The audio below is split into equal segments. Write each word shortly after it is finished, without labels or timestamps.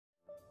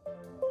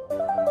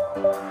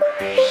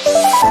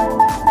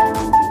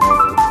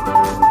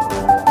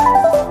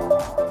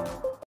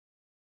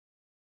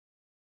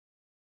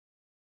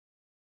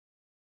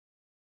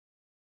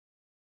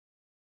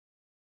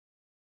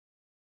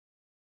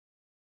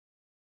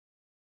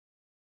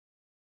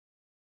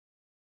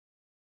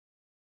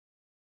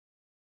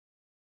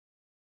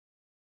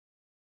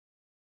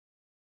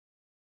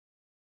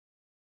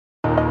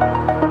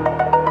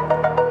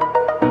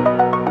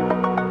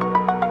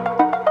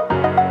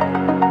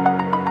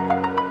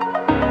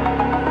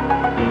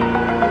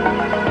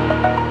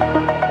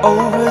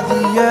Over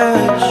the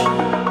edge,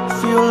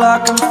 feel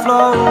like I'm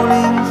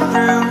floating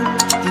through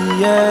the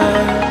air.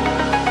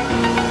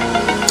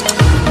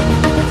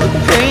 The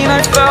pain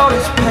I felt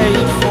is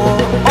paid for,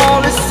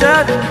 all is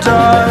said and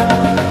done.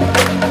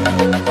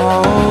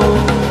 Oh,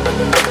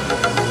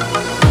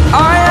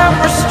 I am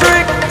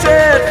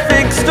restricted,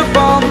 fixed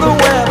upon the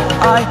web.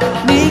 I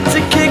need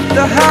to kick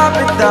the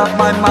habit that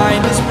my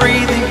mind is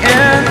breathing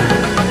in.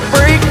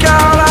 Break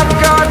out, I've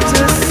got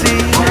to see.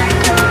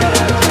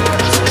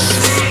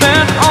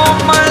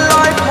 My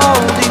life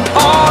holding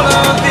all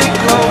of it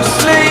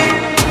closely.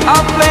 I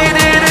played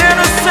it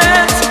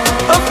innocent,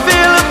 a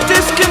feel of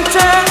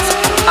discontent.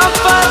 I'm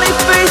finally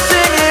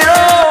facing it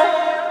all,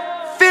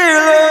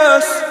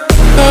 fearless.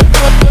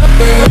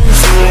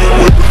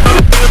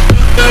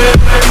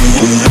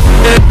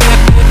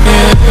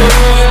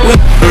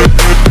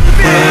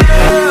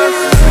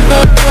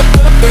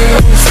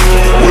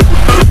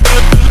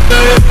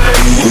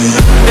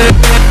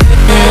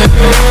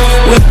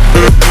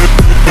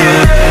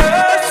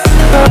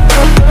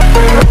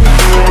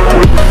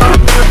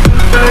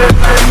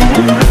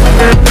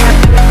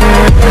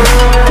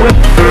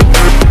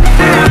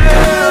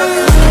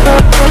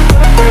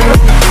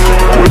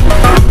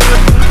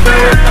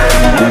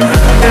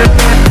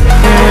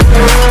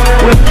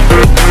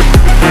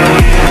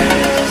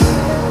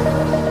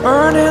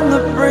 Burning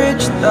the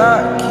bridge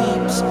that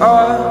keeps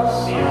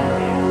us.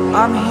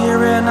 I'm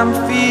here and I'm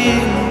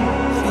feeling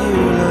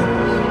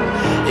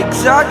fearless.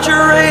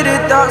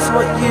 Exaggerated, that's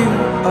what you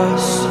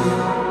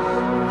assume.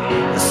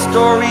 The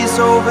story's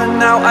over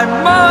now, I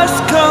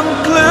must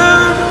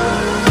conclude.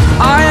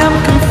 I am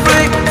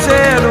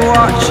conflicted,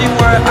 watching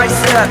where I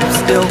step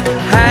still,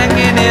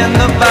 hanging in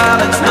the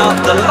balance. Not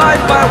the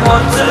life I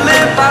want to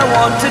live, I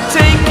want to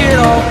take it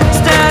all.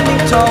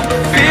 Standing tall,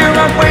 fear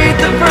I weighed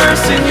the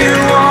person you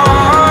are.